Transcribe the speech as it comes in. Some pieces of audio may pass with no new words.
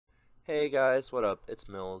Hey guys, what up? It's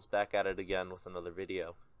Mills, back at it again with another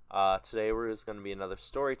video. Today is going to be another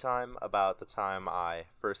story time about the time I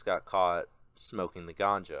first got caught smoking the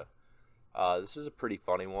ganja. This is a pretty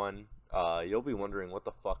funny one. You'll be wondering what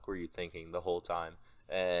the fuck were you thinking the whole time.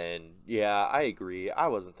 And yeah, I agree, I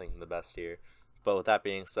wasn't thinking the best here. But with that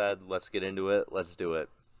being said, let's get into it, let's do it.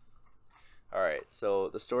 Alright, so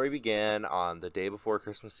the story began on the day before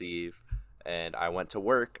Christmas Eve. And I went to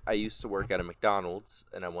work. I used to work at a McDonald's,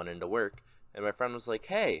 and I went into work, and my friend was like,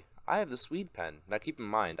 hey, I have this weed pen. Now keep in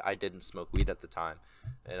mind, I didn't smoke weed at the time.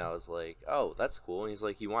 And I was like, oh, that's cool. And he's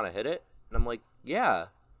like, you want to hit it? And I'm like, yeah,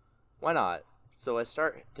 why not? So I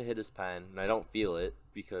start to hit his pen, and I don't feel it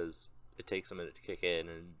because it takes a minute to kick in,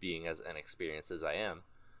 and being as inexperienced as I am,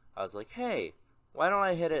 I was like, hey, why don't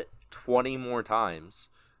I hit it 20 more times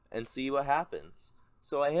and see what happens?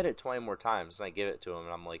 So I hit it 20 more times, and I give it to him,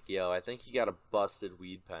 and I'm like, yo, I think you got a busted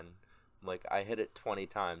weed pen. I'm like, I hit it 20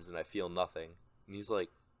 times, and I feel nothing. And he's like,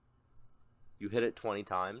 you hit it 20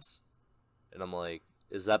 times? And I'm like,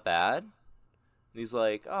 is that bad? And he's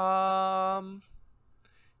like,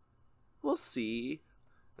 we'll see.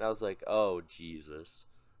 And I was like, oh, Jesus.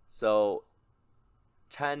 So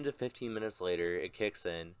 10 to 15 minutes later, it kicks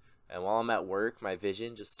in, and while I'm at work, my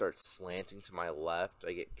vision just starts slanting to my left.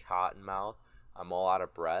 I get cotton mouth. I'm all out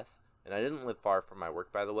of breath, and I didn't live far from my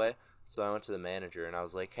work, by the way, so I went to the manager, and I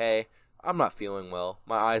was like, hey, I'm not feeling well.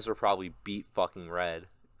 My eyes were probably beet fucking red,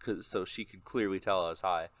 so she could clearly tell I was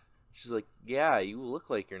high. She's like, yeah, you look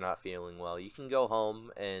like you're not feeling well. You can go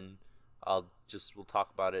home, and we'll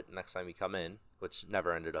talk about it next time you come in, which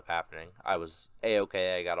never ended up happening. I was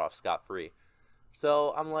A-okay, I got off scot-free.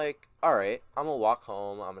 So I'm like, alright, I'm gonna walk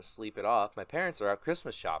home, I'm gonna sleep it off. My parents are out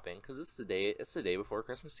Christmas shopping, because it's the day before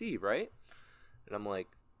Christmas Eve, right? And I'm like,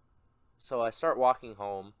 so I start walking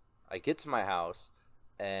home, I get to my house,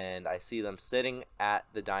 and I see them sitting at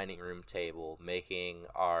the dining room table making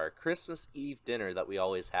our Christmas Eve dinner that we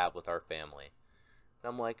always have with our family.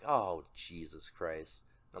 And I'm like, oh, Jesus Christ.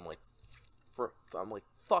 And I'm like,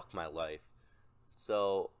 fuck my life.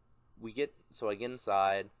 So I get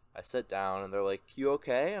inside, I sit down, and they're like, you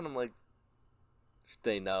okay? And I'm like,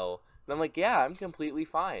 they know. And I'm like, yeah, I'm completely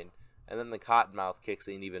fine. And then the cottonmouth kicks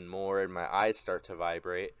in even more, and my eyes start to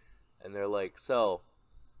vibrate. And they're like, so,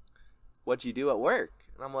 what'd you do at work?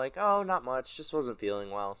 And I'm like, oh, not much, just wasn't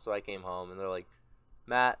feeling well, so I came home. And they're like,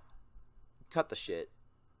 Matt, cut the shit.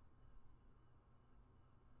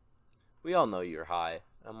 We all know you're high.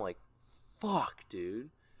 And I'm like, fuck, dude.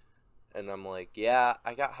 And I'm like, yeah,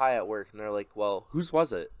 I got high at work. And they're like, well, whose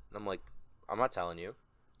was it? And I'm like, I'm not telling you.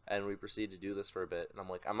 And we proceed to do this for a bit. And I'm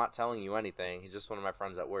like, I'm not telling you anything. He's just one of my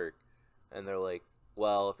friends at work. And they're like,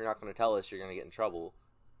 well, if you're not going to tell us, you're going to get in trouble.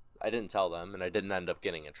 I didn't tell them, and I didn't end up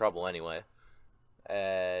getting in trouble anyway.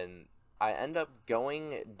 And I end up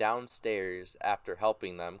going downstairs after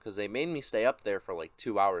helping them, because they made me stay up there for like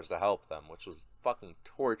 2 hours to help them, which was fucking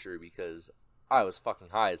torture because I was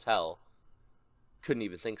fucking high as hell. Couldn't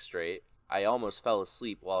even think straight. I almost fell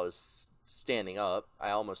asleep while I was standing up.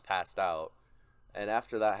 I almost passed out. And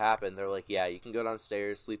after that happened, they're like, yeah, you can go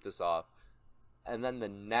downstairs, sleep this off. And then the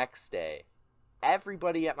next day,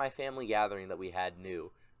 everybody at my family gathering that we had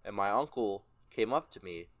knew. And my uncle came up to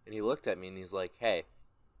me, and he looked at me, and he's like, hey,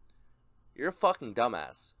 you're a fucking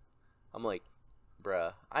dumbass. I'm like,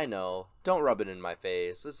 bruh, I know. Don't rub it in my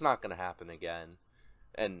face. It's not going to happen again.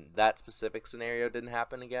 And that specific scenario didn't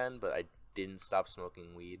happen again, but I didn't stop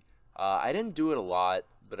smoking weed. I didn't do it a lot,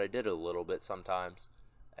 but I did a little bit sometimes.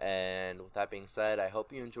 And with that being said, I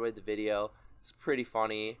hope you enjoyed the video. It's pretty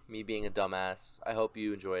funny, me being a dumbass. I hope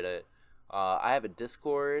you enjoyed it. I have a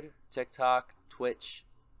Discord, TikTok, Twitch,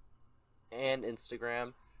 and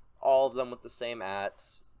Instagram. All of them with the same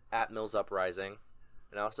at Mills Uprising.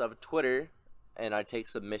 And I also have a Twitter, and I take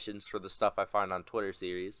submissions for the stuff I find on Twitter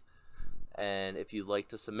series. And if you'd like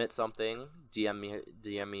to submit something, DM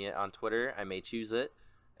me it on Twitter. I may choose it,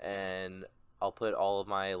 and I'll put all of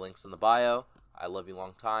my links in the bio. I love you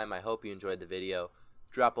long time. I hope you enjoyed the video.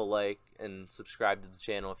 Drop a like and subscribe to the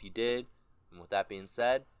channel if you did. And with that being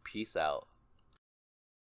said, peace out.